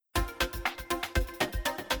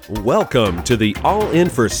Welcome to the All In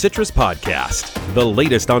for Citrus podcast, the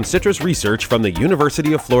latest on citrus research from the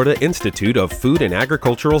University of Florida Institute of Food and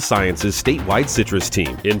Agricultural Sciences statewide citrus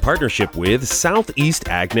team in partnership with Southeast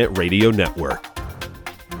AgNet Radio Network.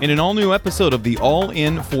 In an all-new episode of the All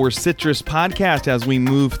In for Citrus podcast, as we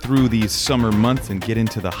move through these summer months and get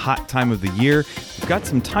into the hot time of the year, we've got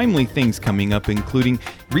some timely things coming up, including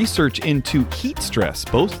research into heat stress,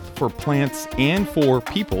 both for plants and for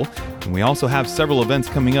people. And we also have several events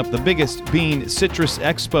coming up, the biggest being Citrus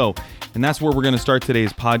Expo. And that's where we're going to start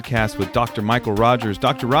today's podcast with Dr. Michael Rogers.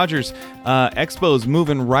 Dr. Rogers, Expo's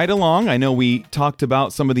moving right along. I know we talked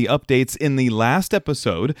about some of the updates in the last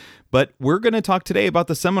episode, but we're going to talk today about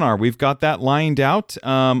the seminar. We've got that lined out.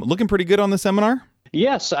 Looking pretty good on the seminar?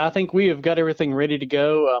 Yes, I think we have got everything ready to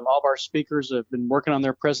go. All of our speakers have been working on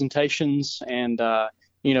their presentations, and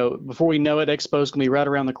before we know it, Expo is going to be right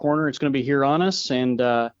around the corner. It's going to be here on us, and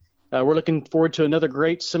we're looking forward to another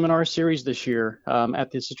great seminar series this year at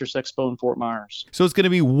the Citrus Expo in Fort Myers. So it's going to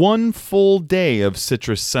be one full day of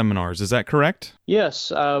citrus seminars. Is that correct?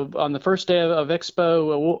 Yes. On the first day of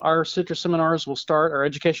Expo, our citrus seminars will start, our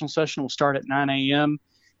educational session will start at 9 a.m.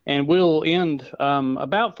 and we'll end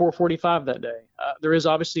about 4:45 that day. There is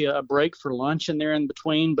obviously a break for lunch in there in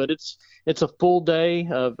between, but it's a full day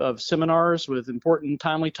of seminars with important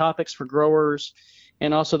timely topics for growers.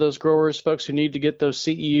 And also those growers, folks who need to get those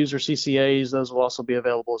CEUs or CCAs, those will also be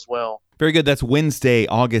available as well. Very good. That's Wednesday,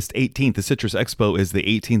 August 18th. The Citrus Expo is the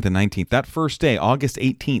 18th and 19th. That first day, August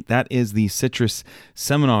 18th, that is the Citrus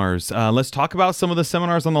Seminars. Let's talk about some of the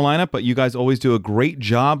seminars on the lineup, but you guys always do a great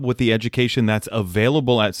job with the education that's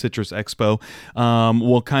available at Citrus Expo.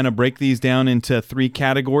 We'll kind of break these down into three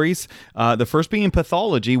categories. The first being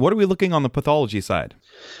pathology. What are we looking on the pathology side?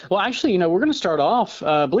 Well, actually, we're going to start off,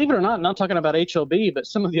 believe it or not talking about HLB, but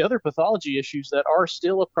some of the other pathology issues that are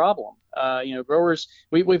still a problem. Growers,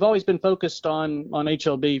 we've always been focused on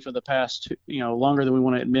HLB for the past, longer than we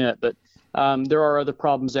want to admit, but there are other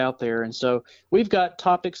problems out there. And so we've got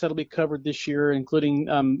topics that'll be covered this year, including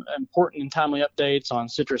important and timely updates on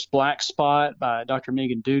citrus black spot by Dr.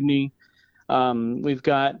 Megan Dudney. We've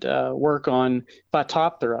got work on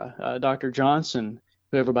Phytophthora, Dr. Johnson,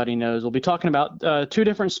 who everybody knows. We'll be talking about two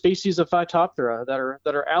different species of Phytophthora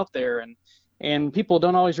that are out there, and people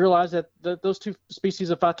don't always realize that those two species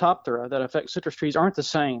of Phytophthora that affect citrus trees aren't the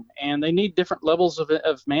same, and they need different levels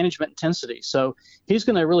of management intensity. So he's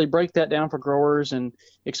going to really break that down for growers and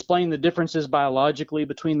explain the differences biologically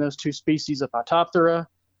between those two species of Phytophthora,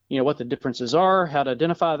 what the differences are, how to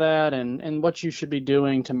identify that, and what you should be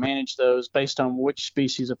doing to manage those based on which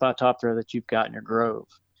species of Phytophthora that you've got in your grove.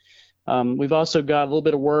 We've also got a little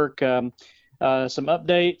bit of work, some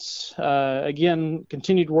updates, again,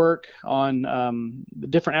 continued work on the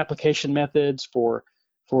different application methods for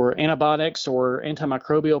antibiotics or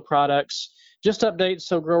antimicrobial products. Just updates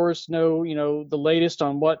so growers know, the latest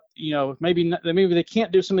on what, maybe they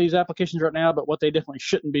can't do some of these applications right now, but what they definitely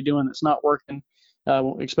shouldn't be doing that's not working,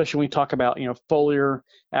 especially when we talk about, foliar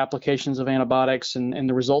applications of antibiotics and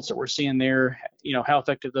the results that we're seeing there, how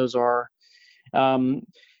effective those are.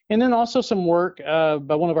 And then also some work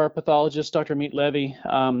by one of our pathologists, Dr. Amit Levy.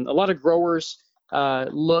 A lot of growers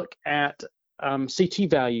look at CT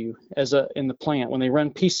value in the plant when they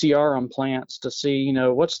run PCR on plants to see,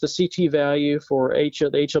 what's the CT value for the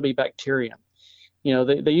HLB bacterium.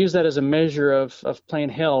 They use that as a measure of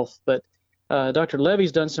plant health, but Dr.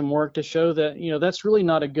 Levy's done some work to show that, that's really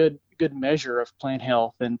not a good measure of plant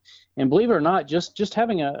health. And believe it or not, just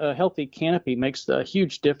having a healthy canopy makes a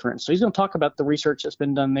huge difference. So he's going to talk about the research that's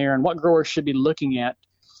been done there and what growers should be looking at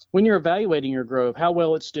when you're evaluating your grove, how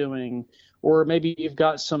well it's doing, or maybe you've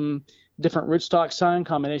got some different rootstock sign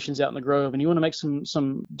combinations out in the grove and you want to make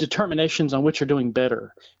some determinations on which are doing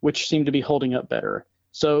better, which seem to be holding up better.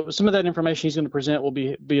 So some of that information he's going to present will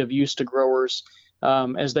be of use to growers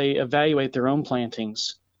as they evaluate their own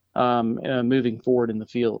plantings moving forward in the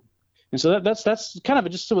field. And so that's kind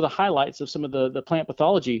of just some of the highlights of some of the plant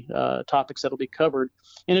pathology topics that will be covered,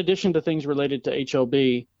 in addition to things related to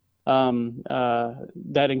HLB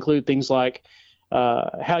that include things like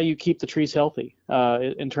how you keep the trees healthy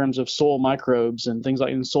in terms of soil microbes and things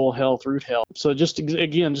like in soil health, root health. So just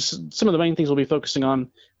some of the main things we'll be focusing on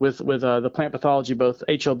with the plant pathology, both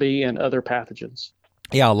HLB and other pathogens.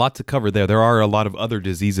 Yeah, a lot to cover there. There are a lot of other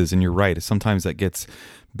diseases, and you're right. Sometimes that gets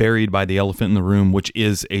buried by the elephant in the room, which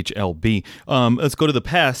is HLB. Let's go to the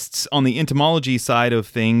pests. On the entomology side of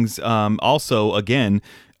things, also, again,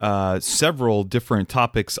 several different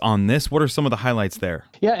topics on this. What are some of the highlights there?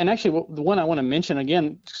 Yeah, and actually, the one I want to mention,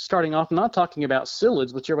 again, starting off, not talking about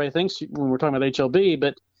psyllids, which everybody thinks when we're talking about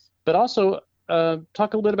HLB, but also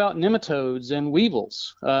talk a little bit about nematodes and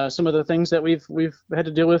weevils, some of the things that we've had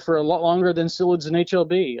to deal with for a lot longer than psyllids and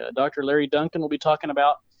HLB. Dr. Larry Duncan will be talking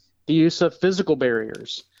about the use of physical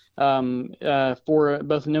barriers for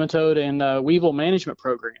both nematode and weevil management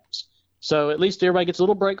programs. So at least everybody gets a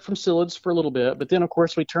little break from psyllids for a little bit, but then of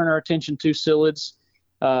course we turn our attention to psyllids.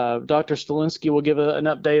 Dr. Stalinsky will give an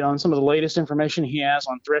update on some of the latest information he has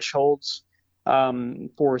on thresholds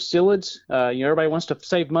for psyllids. Everybody wants to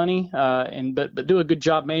save money, but do a good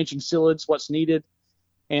job managing psyllids, what's needed.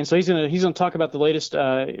 And so he's gonna talk about the latest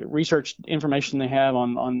research information they have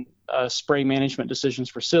on spray management decisions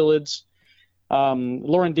for psyllids.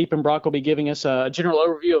 Lauren Diepenbrock will be giving us a general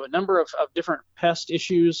overview of a number of different pest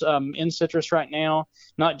issues in citrus right now,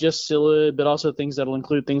 not just psyllid, but also things that will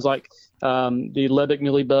include things like the Lebbek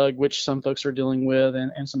mealybug, which some folks are dealing with,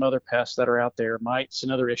 and some other pests that are out there, mites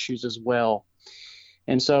and other issues as well.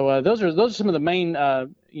 And so those are some of the main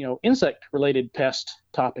insect-related pest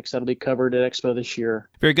topics that'll be covered at Expo this year.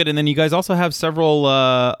 Very good. And then you guys also have several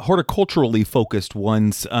horticulturally focused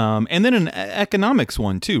ones, and then an economics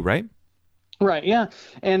one too, right? Right. Yeah.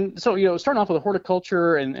 And so, starting off with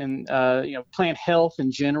horticulture and plant health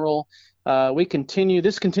in general,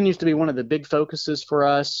 this continues to be one of the big focuses for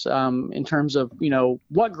us in terms of,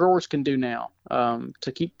 what growers can do now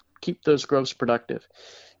to keep those groves productive.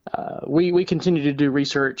 We continue to do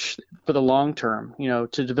research for the long term,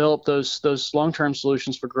 to develop those long-term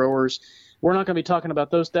solutions for growers. We're not going to be talking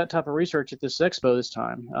about that type of research at this expo this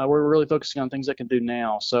time. We're really focusing on things that can do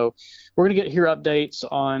now. So we're going to hear updates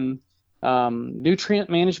on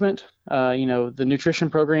nutrient management, the nutrition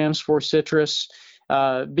programs for citrus.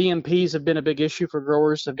 BMPs have been a big issue for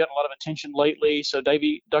growers. They've gotten a lot of attention lately. So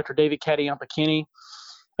Dr. David Kadiampakini,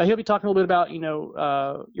 he'll be talking a little bit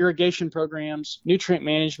about, irrigation programs, nutrient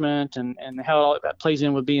management, and how all that plays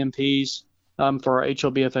in with BMPs for our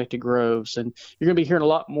HLB affected groves. And you're going to be hearing a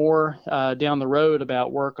lot more down the road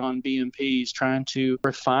about work on BMPs, trying to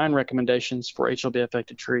refine recommendations for HLB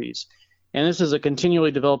affected trees. And this is a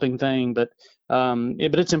continually developing thing, but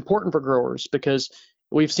it's important for growers because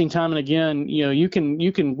we've seen time and again, you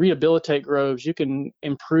can rehabilitate groves, you can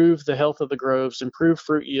improve the health of the groves, improve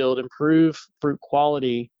fruit yield, improve fruit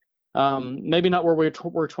quality. Maybe not where we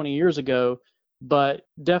were 20 years ago, but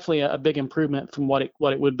definitely a big improvement from what it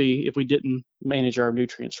would be if we didn't manage our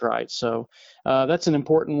nutrients right. So that's an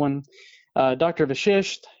important one. Dr.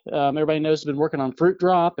 Vashisht, everybody knows, has been working on fruit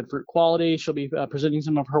drop and fruit quality. She'll be presenting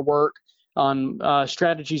some of her work on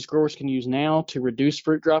strategies growers can use now to reduce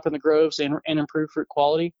fruit drop in the groves and improve fruit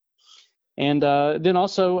quality. And then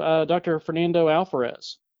also Dr. Fernando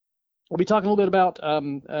Alvarez. We'll be talking a little bit about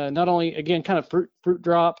not only, again, kind of fruit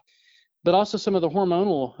drop, but also some of the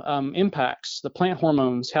hormonal impacts, the plant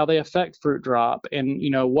hormones, how they affect fruit drop, and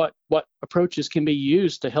what approaches can be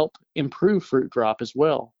used to help improve fruit drop as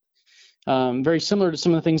well. Very similar to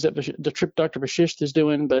some of the things that Dr. Vashisht is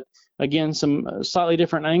doing, but again, some slightly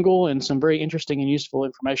different angle and some very interesting and useful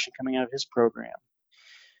information coming out of his program.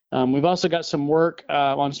 We've also got some work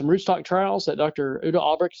on some rootstock trials that Dr. Uda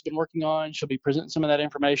Albrecht has been working on. She'll be presenting some of that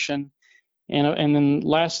information. And then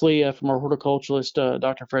lastly, from our horticulturalist,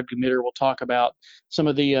 Dr. Fred Gmitter will talk about some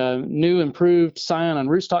of the new improved scion on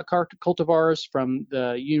rootstock cultivars from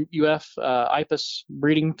the IFAS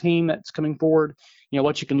breeding team that's coming forward,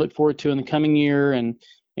 what you can look forward to in the coming year. And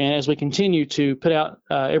as we continue to put out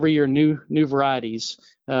every year new varieties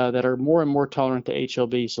that are more and more tolerant to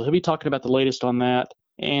HLB. So he'll be talking about the latest on that.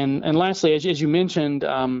 And lastly, as you mentioned,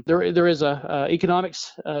 there is a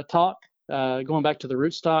economics talk. Going back to the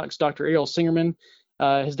rootstocks, Dr. Ariel Singerman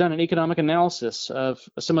has done an economic analysis of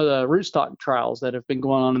some of the rootstock trials that have been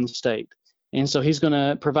going on in the state. And so he's going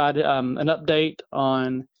to provide an update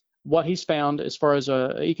on what he's found as far as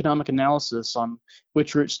economic analysis on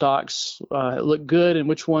which rootstocks look good and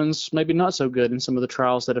which ones maybe not so good in some of the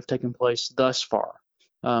trials that have taken place thus far.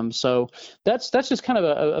 So that's just kind of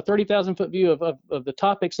a 30,000-foot view of the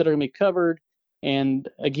topics that are going to be covered. And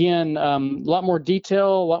again, a lot more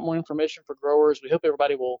detail, a lot more information for growers. We hope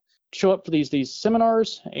everybody will show up for these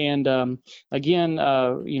seminars and again,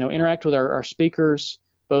 interact with our speakers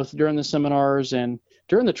both during the seminars and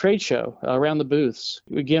during the trade show around the booths.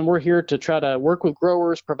 Again, we're here to try to work with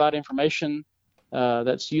growers, provide information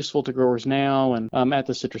that's useful to growers now and at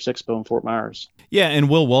the Citrus Expo in Fort Myers. Yeah, and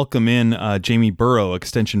we'll welcome in Jamie Burrow,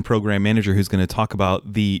 Extension Program Manager, who's going to talk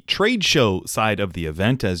about the trade show side of the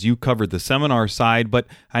event as you covered the seminar side. But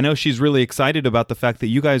I know she's really excited about the fact that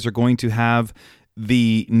you guys are going to have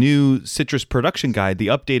the new citrus production guide, the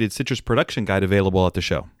updated citrus production guide available at the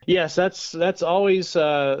show. Yes, that's always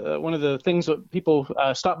one of the things that people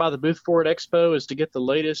stop by the booth for at Expo is to get the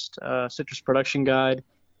latest citrus production guide.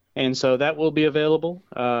 And so that will be available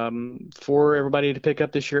for everybody to pick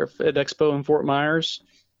up this year at Expo in Fort Myers.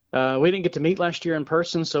 We didn't get to meet last year in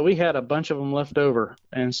person, so we had a bunch of them left over.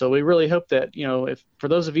 And so we really hope that, if for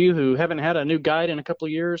those of you who haven't had a new guide in a couple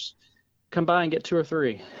of years, come by and get 2 or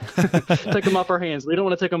 3. Take them off our hands. We don't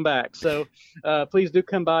want to take them back. So please do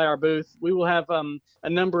come by our booth. We will have a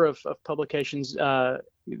number of publications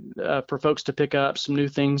for folks to pick up, some new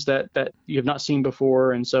things that you have not seen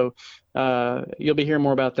before. And so you'll be hearing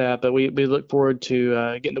more about that. But we look forward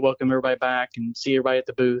to getting to welcome everybody back and see everybody at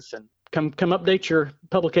the booth and come update your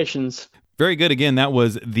publications. Very good. Again, that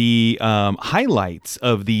was the highlights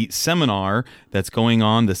of the seminar that's going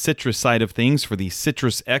on, the citrus side of things for the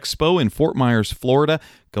Citrus Expo in Fort Myers, Florida,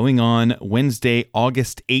 going on Wednesday,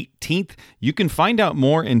 August 18th. You can find out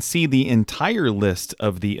more and see the entire list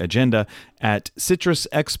of the agenda at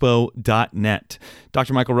citrusexpo.net.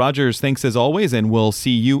 Dr. Michael Rogers, thanks as always, and we'll see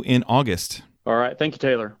you in August. All right. Thank you,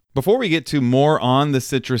 Taylor. Before we get to more on the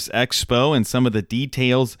Citrus Expo and some of the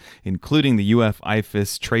details, including the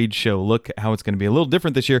IFAS trade show, look at how it's going to be a little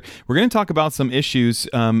different this year, we're going to talk about some issues,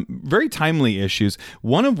 very timely issues,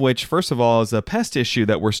 one of which, first of all, is a pest issue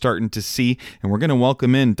that we're starting to see, and we're going to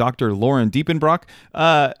welcome in Dr. Lauren Diepenbrock.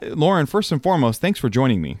 Lauren, first and foremost, thanks for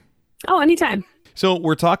joining me. Oh, anytime. So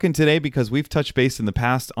we're talking today because we've touched base in the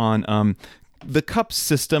past on the cups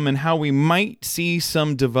system and how we might see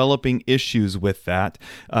some developing issues with that.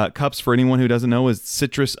 Cups, for anyone who doesn't know, is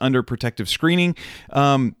citrus under protective screening.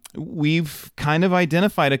 We've kind of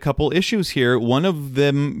identified a couple issues here, one of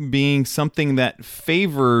them being something that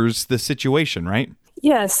favors the situation, right?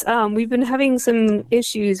 Yes, we've been having some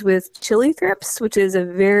issues with Chilli thrips, which is a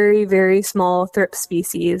very, very small thrip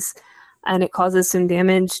species. And it causes some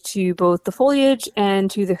damage to both the foliage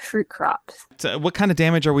and to the fruit crop. So what kind of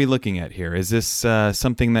damage are we looking at here? Is this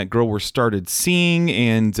something that growers started seeing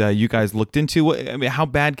and you guys looked into? I mean, how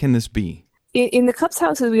bad can this be? In the cups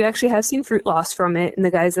houses, we actually have seen fruit loss from it, and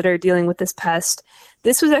the guys that are dealing with this pest.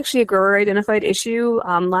 This was actually a grower-identified issue.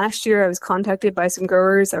 Last year, I was contacted by some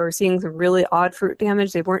growers that were seeing some really odd fruit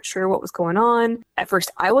damage. They weren't sure what was going on. At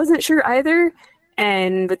first, I wasn't sure either.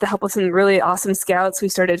 And with the help of some really awesome scouts, we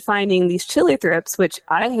started finding these Chilli thrips, which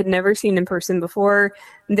I had never seen in person before.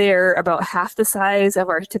 They're about half the size of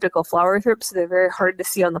our typical flower thrips, so they're very hard to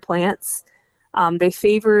see on the plants. They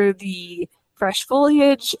favor the fresh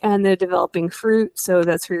foliage and the developing fruit, so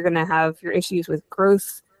that's where you're going to have your issues with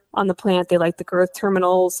growth on the plant. They like the growth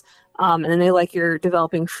terminals, and then they like your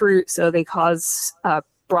developing fruit, so they cause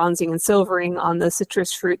bronzing and silvering on the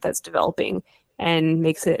citrus fruit that's developing, and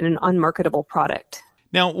makes it an unmarketable product.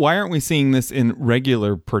 Now, why aren't we seeing this in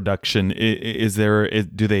regular production?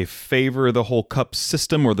 Do they favor the whole cup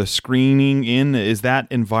system or the screening in? Is that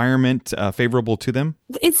environment favorable to them?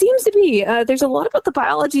 It seems to be. There's a lot about the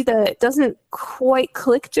biology that doesn't quite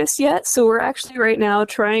click just yet. So we're actually right now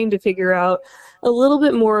trying to figure out a little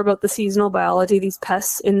bit more about the seasonal biology of these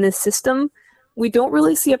pests in this system. We don't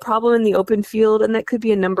really see a problem in the open field, and that could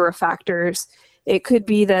be a number of factors. It could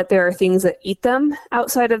be that there are things that eat them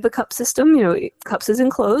outside of the cup system. Cups is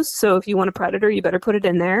enclosed, so if you want a predator, you better put it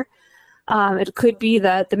in there. It could be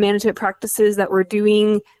that the management practices that we're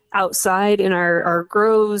doing outside in our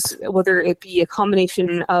groves, whether it be a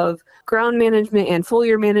combination of ground management and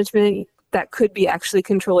foliar management, that could be actually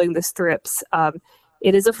controlling the thrips.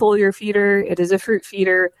 It is a foliar feeder, it is a fruit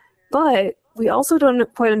feeder, but we also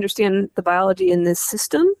don't quite understand the biology in this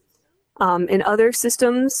system. In other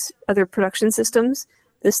systems, other production systems,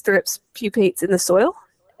 this thrips pupates in the soil,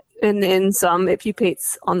 and in some it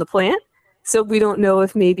pupates on the plant. So we don't know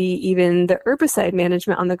if maybe even the herbicide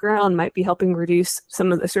management on the ground might be helping reduce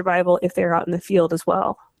some of the survival if they're out in the field as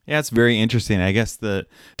well. Yeah, it's very interesting. I guess the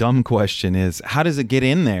dumb question is, how does it get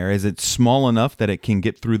in there? Is it small enough that it can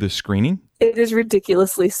get through the screening? It is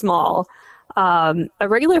ridiculously small. A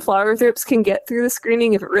regular flower thrips can get through the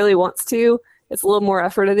screening if it really wants to. It's a little more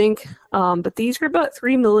effort, I think. But these are about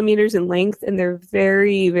 3 millimeters in length, and they're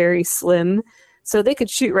very, very slim. So they could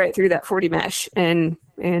shoot right through that 40 mesh and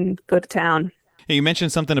go to town. Hey, you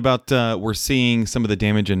mentioned something about we're seeing some of the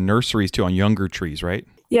damage in nurseries too on younger trees, right?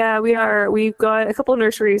 Yeah, we are. We've got a couple of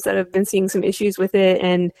nurseries that have been seeing some issues with it,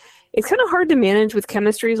 and it's kind of hard to manage with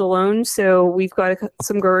chemistries alone. So we've got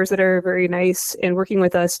some growers that are very nice and working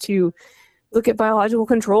with us to look at biological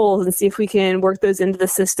controls and see if we can work those into the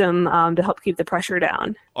system to help keep the pressure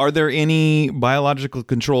down. Are there any biological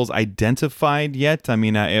controls identified yet? I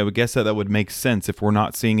mean, I would guess that would make sense if we're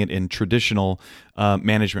not seeing it in traditional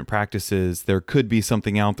management practices. There could be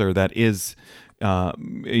something out there that is,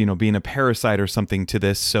 being a parasite or something to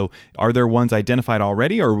this. So are there ones identified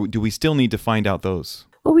already, or do we still need to find out those?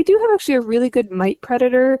 Well, we do have actually a really good mite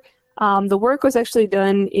predator The work was actually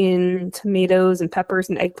done in tomatoes and peppers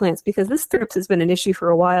and eggplants because this thrips has been an issue for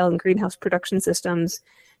a while in greenhouse production systems,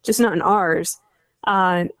 just not in ours.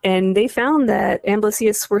 And they found that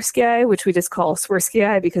Amblysia swirsky, which we just call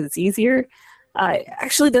swirsky because it's easier,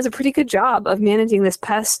 actually does a pretty good job of managing this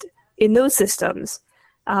pest in those systems.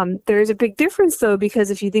 There's a big difference, though, because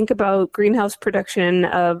if you think about greenhouse production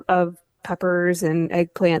of peppers and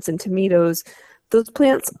eggplants and tomatoes, those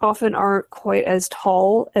plants often aren't quite as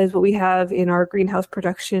tall as what we have in our greenhouse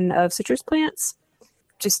production of citrus plants.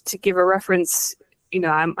 Just to give a reference,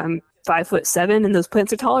 I'm 5'7", and those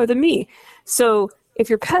plants are taller than me. So if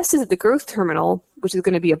your pest is at the growth terminal, which is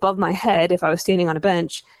going to be above my head if I was standing on a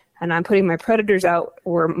bench, and I'm putting my predators out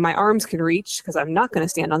where my arms can reach because I'm not going to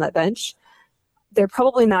stand on that bench, they're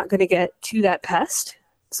probably not going to get to that pest.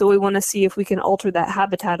 So we want to see if we can alter that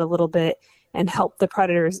habitat a little bit and help the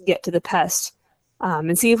predators get to the pest,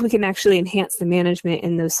 and see if we can actually enhance the management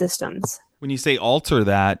in those systems. When you say alter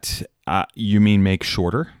that, you mean make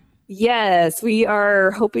shorter? Yes, we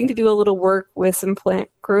are hoping to do a little work with some plant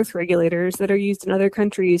growth regulators that are used in other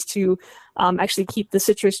countries to actually keep the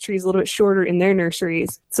citrus trees a little bit shorter in their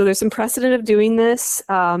nurseries. So there's some precedent of doing this,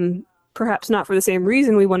 perhaps not for the same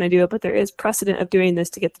reason we want to do it, but there is precedent of doing this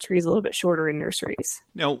to get the trees a little bit shorter in nurseries.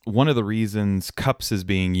 Now, one of the reasons cups is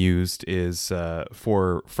being used is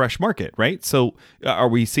for fresh market, right? So are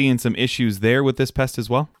we seeing some issues there with this pest as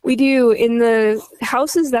well? We do. In the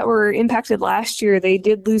houses that were impacted last year, they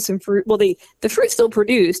did lose some fruit. Well, the fruit still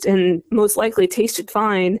produced and most likely tasted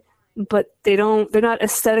fine, but they're not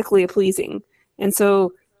aesthetically pleasing. And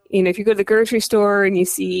so, if you go to the grocery store and you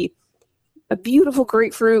see a beautiful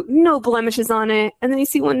grapefruit, no blemishes on it, and then you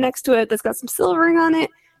see one next to it that's got some silvering on it,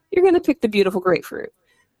 you're going to pick the beautiful grapefruit.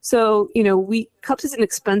 So, cups is an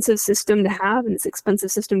expensive system to have, and it's an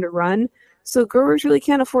expensive system to run. So growers really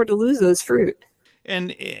can't afford to lose those fruit.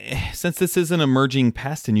 And since this is an emerging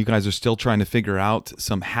pest and you guys are still trying to figure out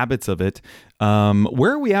some habits of it,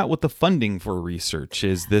 where are we at with the funding for research?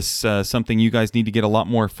 Is this something you guys need to get a lot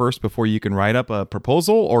more first before you can write up a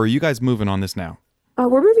proposal, or are you guys moving on this now?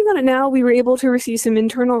 We're moving on it now. We were able to receive some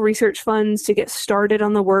internal research funds to get started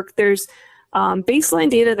on the work. There's baseline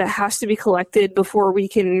data that has to be collected before we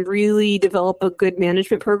can really develop a good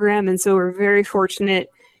management program. And so we're very fortunate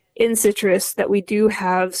in citrus that we do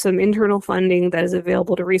have some internal funding that is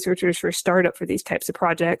available to researchers for startup for these types of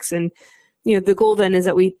projects. And, the goal then is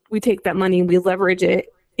that we take that money and we leverage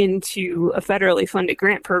it into a federally funded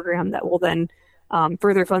grant program that will then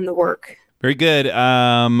further fund the work. Very good.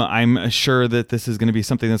 I'm sure that this is going to be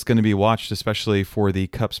something that's going to be watched, especially for the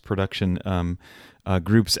cups production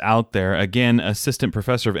groups out there. Again, Assistant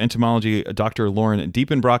Professor of Entomology, Dr. Lauren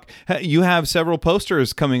Diepenbrock. You have several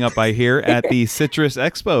posters coming up, I hear, at the Citrus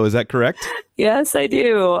Expo. Is that correct? Yes, I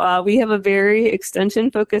do. We have a very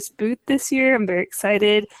extension-focused booth this year. I'm very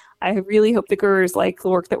excited. I really hope the growers like the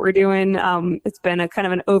work that we're doing. It's been a kind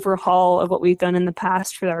of an overhaul of what we've done in the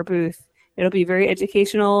past for our booth. It'll be very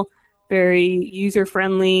educational, very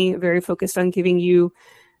user-friendly, very focused on giving you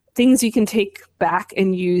things you can take back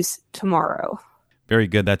and use tomorrow. Very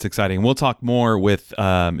good. That's exciting. We'll talk more with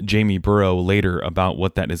Jamie Burrow later about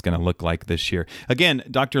what that is going to look like this year. Again,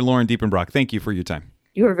 Dr. Lauren Diepenbrock, thank you for your time.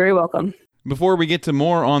 You are very welcome. Before we get to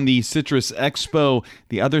more on the Citrus Expo,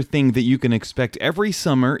 the other thing that you can expect every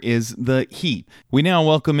summer is the heat. We now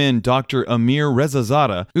welcome in Dr. Amir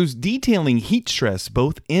Rezazadeh, who's detailing heat stress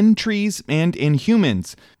both in trees and in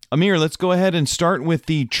humans. Amir, let's go ahead and start with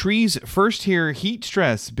the trees first here. Heat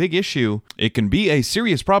stress, big issue. It can be a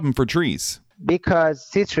serious problem for trees. Because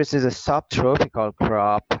citrus is a subtropical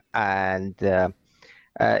crop and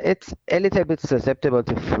it's a little bit susceptible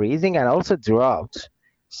to freezing and also drought.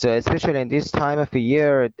 So especially in this time of the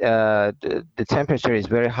year, the temperature is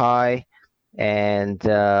very high and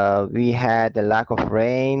we had a lack of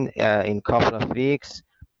rain in a couple of weeks.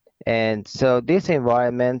 And so this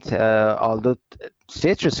environment, although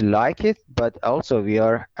citrus like it, but also we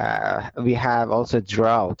have also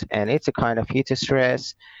drought, and it's a kind of heat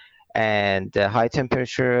stress and high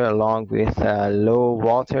temperature along with low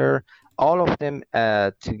water. All of them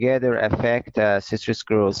together affect citrus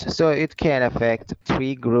growth. So it can affect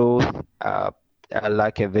tree growth,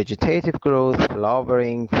 like a vegetative growth,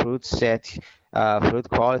 flowering, fruit set, fruit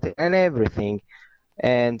quality, and everything.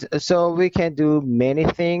 And so we can do many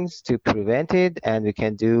things to prevent it, and we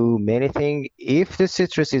can do many things if the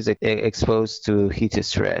citrus is exposed to heat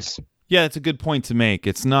stress. Yeah, it's a good point to make.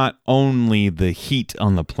 It's not only the heat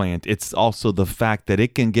on the plant, it's also the fact that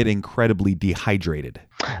it can get incredibly dehydrated.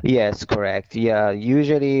 Yes, correct. Yeah,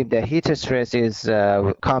 usually the heat stress is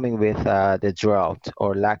coming with the drought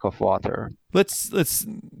or lack of water. Let's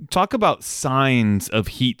talk about signs of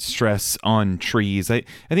heat stress on trees. I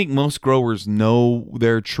think most growers know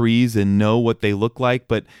their trees and know what they look like,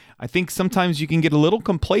 but I think sometimes you can get a little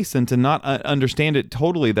complacent and not understand it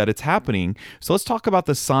totally that it's happening. So let's talk about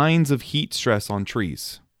the signs of heat stress on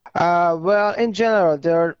trees. Well, in general,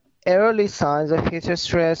 there are early signs of heat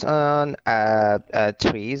stress on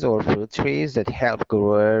trees or fruit trees that help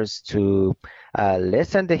growers to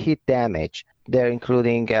lessen the heat damage. They're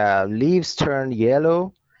including leaves turn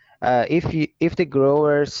yellow. If the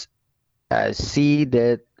growers see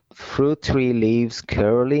the fruit tree leaves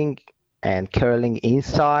curling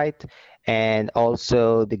inside, and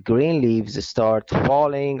also the green leaves start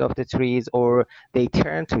falling off the trees, or they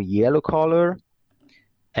turn to yellow color,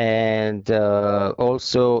 and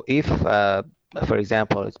also, if, for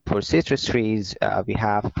example, for citrus trees, we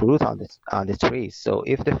have fruit on the trees. So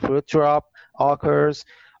if the fruit drop occurs,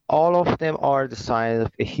 all of them are the signs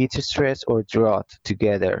of a heat stress or drought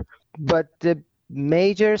together. But the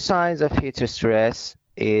major signs of heat stress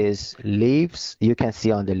is leaves. You can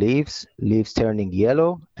see on the leaves turning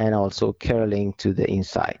yellow and also curling to the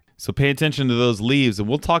inside. So pay attention to those leaves, and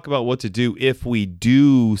we'll talk about what to do if we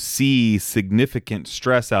do see significant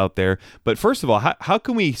stress out there. But first of all, how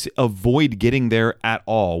can we avoid getting there at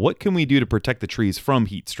all? What can we do to protect the trees from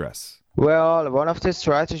heat stress? Well, one of the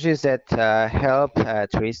strategies that help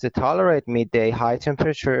trees to tolerate midday high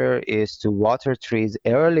temperature is to water trees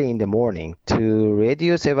early in the morning to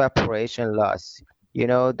reduce evaporation loss. You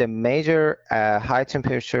know, the major high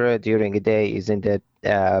temperature during the day is in the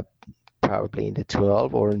probably in the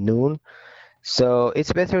 12 or noon. So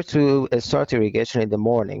it's better to start irrigation in the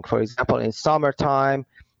morning. For example, in summertime,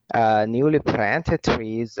 newly planted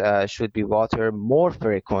trees should be watered more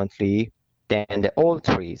frequently than the old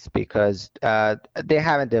trees because they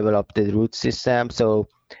haven't developed the root system. So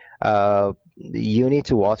you need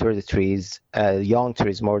to water the trees, young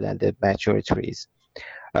trees, more than the mature trees.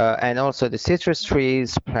 And also the citrus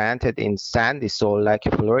trees planted in sandy soil, like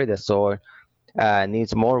Florida soil,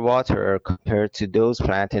 needs more water compared to those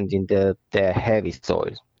planted in the heavy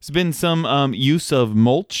soil. There's been some use of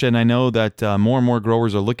mulch, and I know that more and more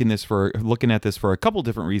growers are looking at this for a couple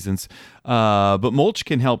different reasons. But mulch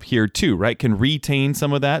can help here too, right? Can retain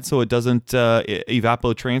some of that so it doesn't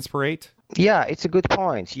evapotranspirate. Yeah, it's a good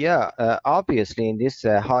point. Yeah, obviously in this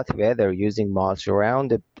hot weather, using mulch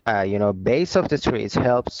around the base of the trees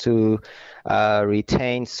helps to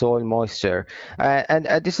retain soil moisture, and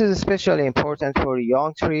this is especially important for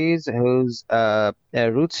young trees whose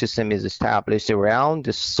root system is established around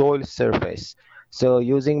the soil surface. So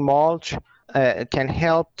using mulch can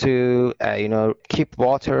help to keep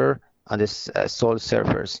water on this soil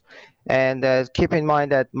surface. And keep in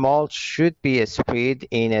mind that mulch should be spread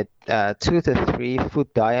in a 2 to 3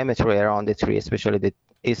 foot diameter around the tree, especially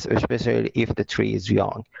if the tree is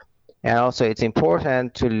young. And also, it's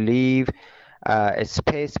important to leave a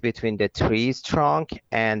space between the tree's trunk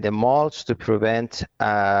and the mulch to prevent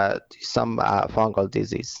some fungal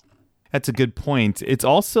disease. That's a good point. It's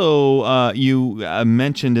also, you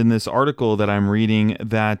mentioned in this article that I'm reading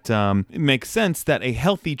that it makes sense that a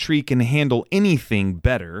healthy tree can handle anything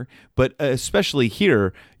better, but especially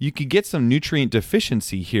here, you could get some nutrient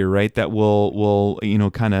deficiency here, right? That will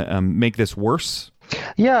kind of make this worse.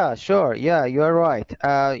 Yeah, sure. Yeah, you're right.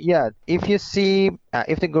 If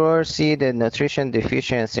the growers see the nutrition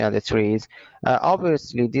deficiency on the trees,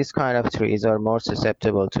 obviously these kind of trees are more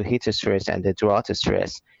susceptible to heat stress and the drought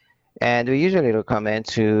stress. And we usually recommend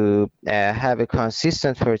to have a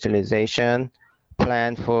consistent fertilization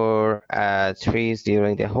plan for trees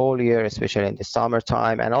during the whole year, especially in the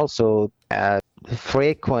summertime, and also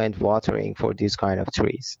frequent watering for these kind of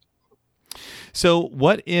trees. So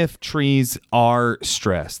what if trees are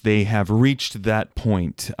stressed? They have reached that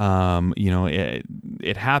point.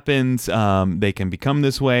 It happens. They can become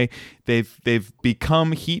this way. They've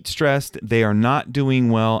become heat stressed. They are not doing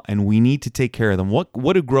well, and we need to take care of them. What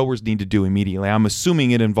do growers need to do immediately? I'm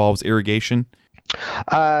assuming it involves irrigation.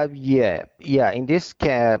 Yeah. In this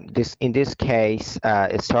case,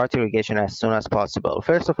 start irrigation as soon as possible.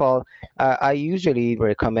 First of all, I usually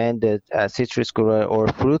recommend that citrus grower or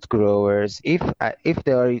fruit growers, if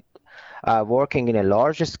they are working in a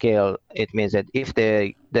large scale, it means that if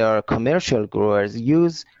they are commercial growers,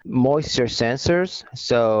 use moisture sensors.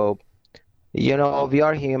 So we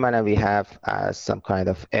are human and we have some kind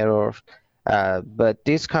of error. But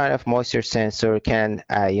this kind of moisture sensor can,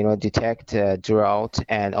 detect drought,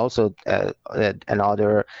 and also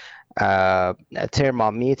another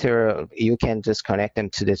thermometer. You can just connect them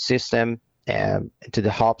to the system to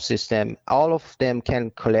the hub system. All of them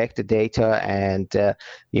can collect the data and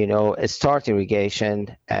start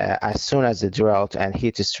irrigation as soon as the drought and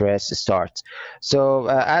heat stress starts. So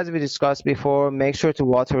as we discussed before, make sure to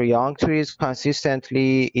water young trees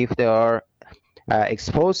consistently if they are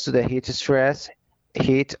exposed to the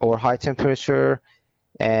heat or high temperature.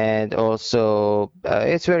 And also,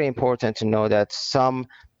 it's very important to know that some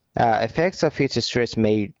effects of heat stress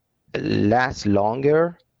may last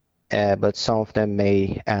longer, but some of them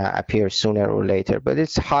may appear sooner or later. But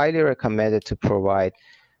it's highly recommended to provide,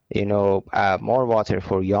 more water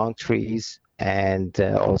for young trees and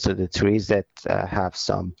also the trees that have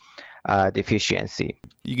some deficiency.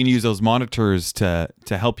 You can use those monitors to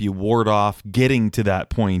help you ward off getting to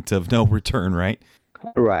that point of no return, right?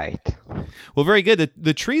 Right. Well, very good.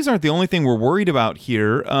 The trees aren't the only thing we're worried about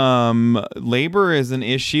here. Labor is an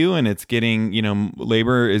issue, and it's getting,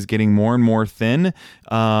 labor is getting more and more thin,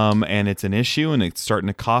 and it's an issue, and it's starting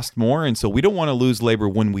to cost more. And so we don't want to lose labor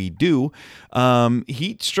when we do.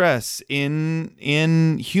 Heat stress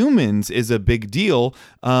in humans is a big deal.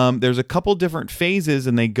 There's a couple different phases,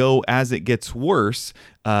 and they go as it gets worse.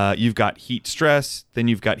 You've got heat stress, then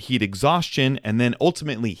you've got heat exhaustion, and then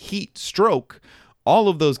ultimately heat stroke. All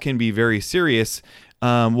of those can be very serious.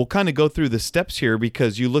 We'll kind of go through the steps here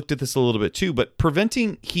because you looked at this a little bit too, but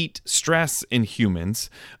preventing heat stress in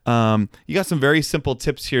humans, you got some very simple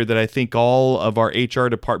tips here that I think all of our HR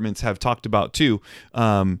departments have talked about too.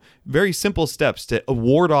 Very simple steps to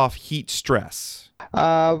ward off heat stress.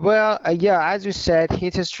 As you said,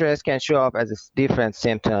 heat stress can show up as different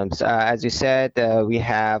symptoms. As you said, we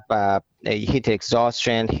have heat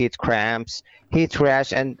exhaustion, heat cramps, heat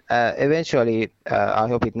rash, and eventually, I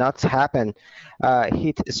hope it not happen,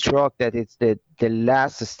 heat stroke. That is the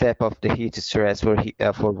last step of the heat stress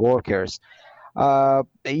for workers. All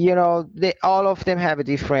of them have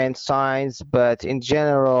different signs, but in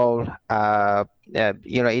general,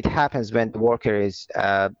 it happens when the worker is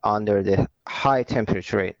under the high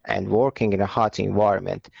temperature and working in a hot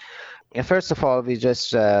environment. And first of all, we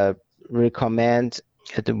just recommend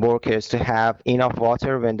the workers to have enough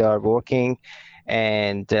water when they are working,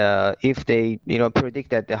 and if they predict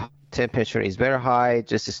that the temperature is very high,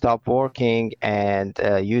 just stop working. And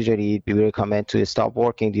usually we recommend to stop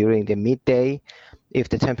working during the midday if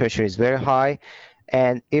the temperature is very high.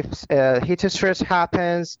 And if heat stress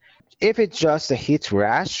happens, if it's just a heat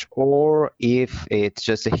rash or if it's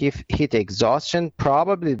just a heat exhaustion,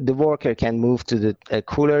 probably the worker can move to a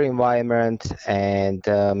cooler environment and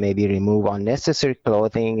maybe remove unnecessary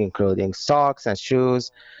clothing, including socks and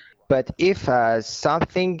shoes. But if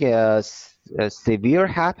something severe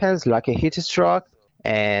happens, like a heat stroke,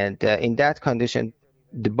 and in that condition,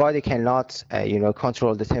 the body cannot,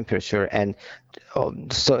 control the temperature, and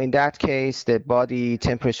so in that case, the body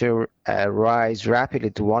temperature rise rapidly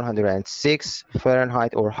to 106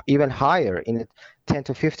 Fahrenheit or even higher in 10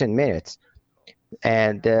 to 15 minutes,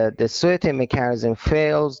 and the sweating mechanism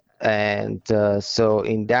fails. And so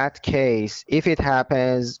in that case, if it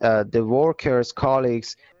happens, the worker's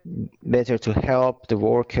colleagues better to help the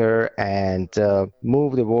worker and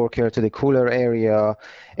move the worker to the cooler area.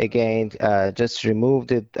 Again, just remove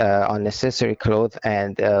the unnecessary clothes,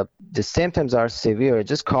 and the symptoms are severe,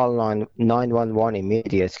 just call 911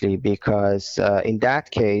 immediately, because in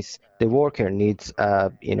that case, the worker needs,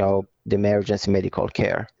 the emergency medical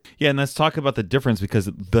care. Yeah, and let's talk about the difference, because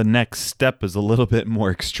the next step is a little bit more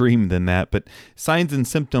extreme than that. But signs and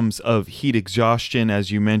symptoms of heat exhaustion, as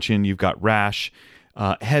you mentioned, you've got rash,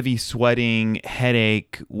 heavy sweating,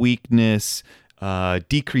 headache, weakness,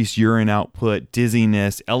 decreased urine output,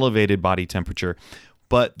 dizziness, elevated body temperature.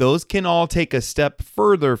 But those can all take a step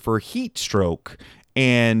further for heat stroke.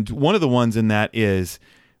 And one of the ones in that is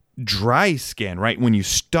dry skin, right? When you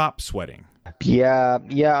stop sweating. Yeah.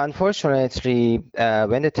 Unfortunately,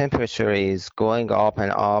 when the temperature is going up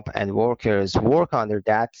and workers work under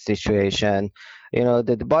that situation,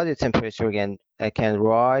 the body temperature can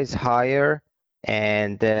rise higher,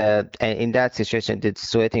 and in that situation, the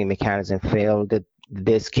sweating mechanism fails.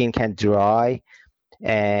 The skin can dry,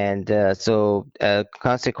 and so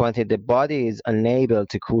consequently, the body is unable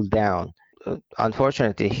to cool down.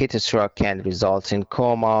 Unfortunately, heat stroke can result in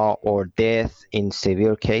coma or death in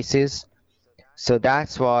severe cases. So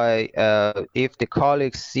that's why if the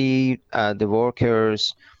colleagues see the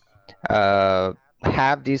workers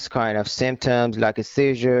have these kind of symptoms like a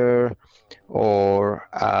seizure or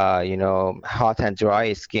hot and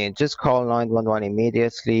dry skin, just call 911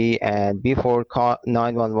 immediately. And before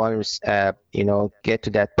 911 get to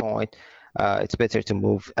that point, it's better to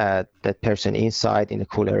move that person inside in a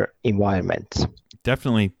cooler environment.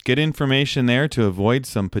 definitely good information there to avoid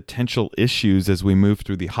some potential issues as we move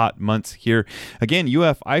through the hot months here. Again,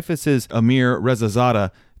 IFAS's Amir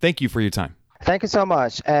Rezazadeh, thank you for your time. Thank you so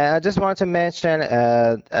much. I just want to mention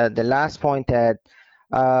the last point that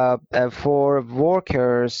for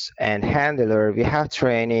workers and handler, we have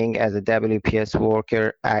training as a WPS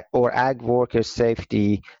worker or ag worker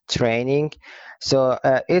safety training. So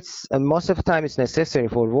it's most of the time it's necessary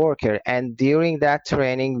for worker, and during that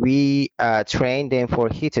training we train them for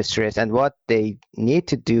heat stress and what they need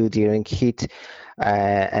to do during heat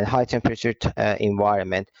and high temperature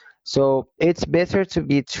environment. So it's better to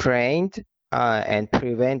be trained and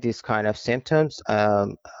prevent these kind of symptoms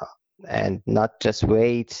and not just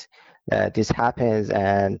wait this happens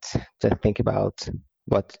and just think about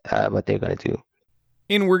what they're going to do.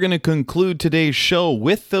 And we're going to conclude today's show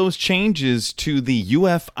with those changes to the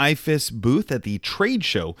IFAS booth at the trade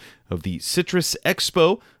show of the Citrus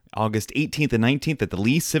Expo, August 18th and 19th at the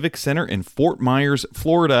Lee Civic Center in Fort Myers,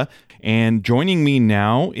 Florida. And joining me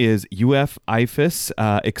now is IFAS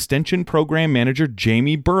Extension Program Manager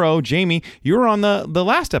Jamie Burrow. Jamie, you were on the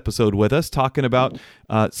last episode with us talking about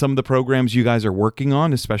some of the programs you guys are working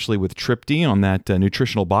on, especially with Tripty on that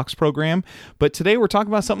nutritional box program. But today we're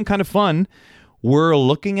talking about something kind of fun. We're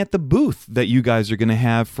looking at the booth that you guys are going to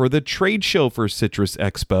have for the trade show for Citrus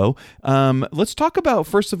Expo. Let's talk about,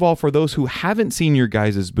 first of all, for those who haven't seen your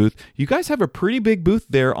guys' booth, you guys have a pretty big booth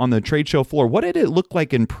there on the trade show floor. What did it look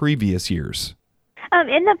like in previous years?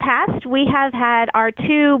 In the past, we have had our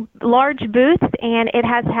 2 large booths, and it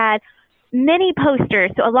has had many posters,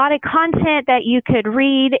 so a lot of content that you could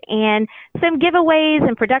read and some giveaways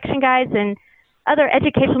and production guides and other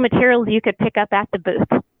educational materials you could pick up at the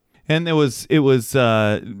booth. And it was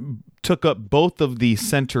took up both of the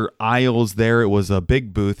center aisles there. It was a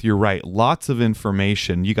big booth. You're right. Lots of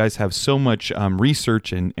information. You guys have so much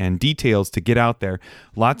research and details to get out there.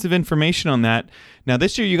 Lots of information on that. Now,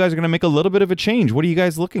 this year, you guys are going to make a little bit of a change. What are you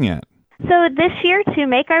guys looking at? So this year, to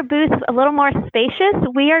make our booth a little more spacious,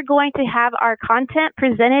 we are going to have our content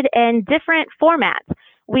presented in different formats.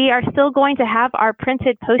 We are still going to have our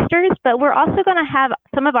printed posters, but we're also going to have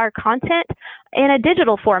some of our content in a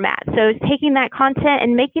digital format. So taking that content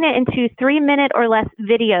and making it into 3-minute or less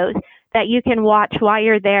videos that you can watch while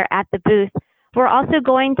you're there at the booth. We're also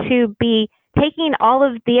going to be taking all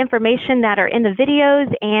of the information that are in the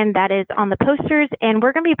videos and that is on the posters, and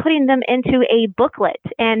we're going to be putting them into a booklet.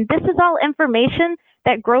 And this is all information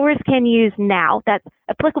that growers can use now, that's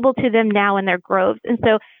applicable to them now in their groves. And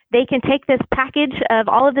so they can take this package of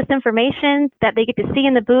all of this information that they get to see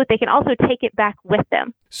in the booth. They can also take it back with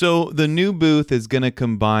them. So the new booth is going to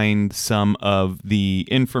combine some of the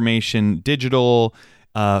information, digital,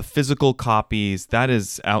 physical copies. That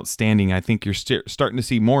is outstanding. I think you're starting to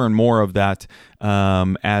see more and more of that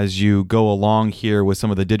as you go along here with some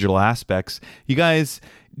of the digital aspects. You guys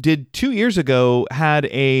did 2 years ago had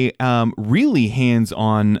a really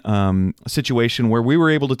hands-on situation where we were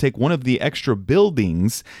able to take one of the extra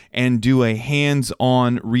buildings and do a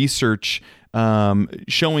hands-on research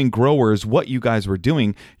showing growers what you guys were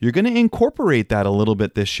doing. You're going to incorporate that a little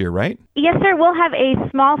bit this year, right? Yes, sir. We'll have a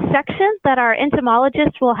small section that our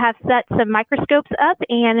entomologists will have set some microscopes up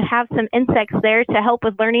and have some insects there to help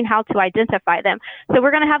with learning how to identify them. So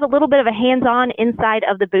we're going to have a little bit of a hands-on inside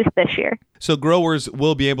of the booth this year. So growers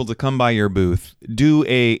will be able to come by your booth, do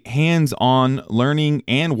a hands-on learning,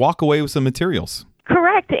 and walk away with some materials.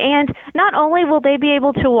 Correct. And not only will they be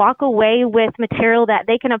able to walk away with material that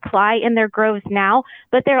they can apply in their groves now,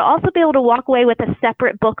 but they'll also be able to walk away with a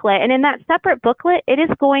separate booklet. And in that separate booklet, it is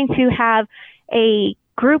going to have a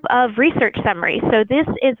group of research summaries. So this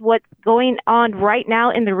is what's going on right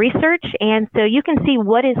now in the research. And so you can see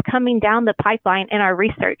what is coming down the pipeline in our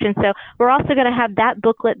research. And so we're also going to have that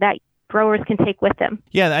booklet that growers can take with them.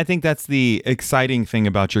 Yeah, I think that's the exciting thing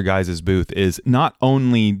about your guys' booth is not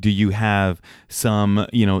only do you have some,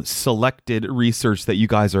 selected research that you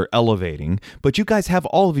guys are elevating, but you guys have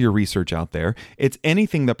all of your research out there. It's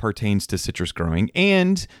anything that pertains to citrus growing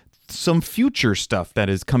and some future stuff that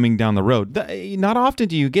is coming down the road. Not often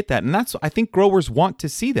do you get that, and I think growers want to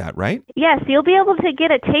see that, right? Yes, you'll be able to get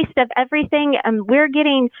a taste of everything. We're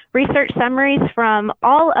getting research summaries from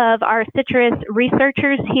all of our citrus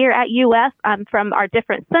researchers here at UF, from our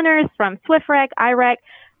different centers, from SwiftRec, IREC,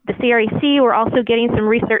 the CREC. We're also getting some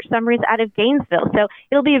research summaries out of Gainesville. So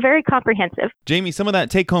it'll be very comprehensive. Jamie, some of that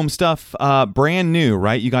take-home stuff, brand new,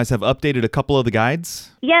 right? You guys have updated a couple of the guides?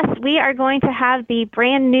 Yes, we are going to have the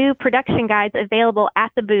brand new production guides available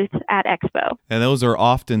at the booth at Expo. And those are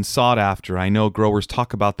often sought after. I know growers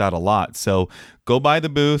talk about that a lot. So go by the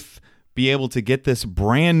booth, be able to get this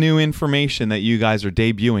brand new information that you guys are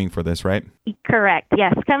debuting for this, right? Correct.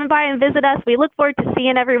 Yes. Come by and visit us. We look forward to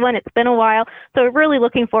seeing everyone. It's been a while, so we're really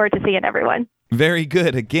looking forward to seeing everyone. Very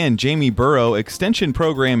good. Again, Jamie Burrow, Extension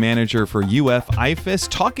Program Manager for IFAS,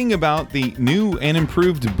 talking about the new and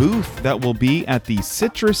improved booth that will be at the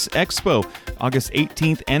Citrus Expo, August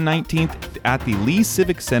 18th and 19th at the Lee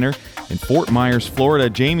Civic Center in Fort Myers, Florida.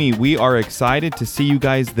 Jamie, we are excited to see you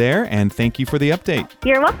guys there, and thank you for the update.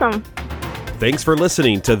 You're welcome. Thanks for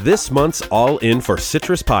listening to this month's All In for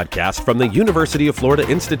Citrus podcast from the University of Florida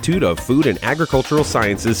Institute of Food and Agricultural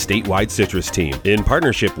Sciences statewide citrus team in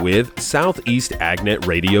partnership with Southeast AgNet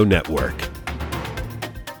Radio Network.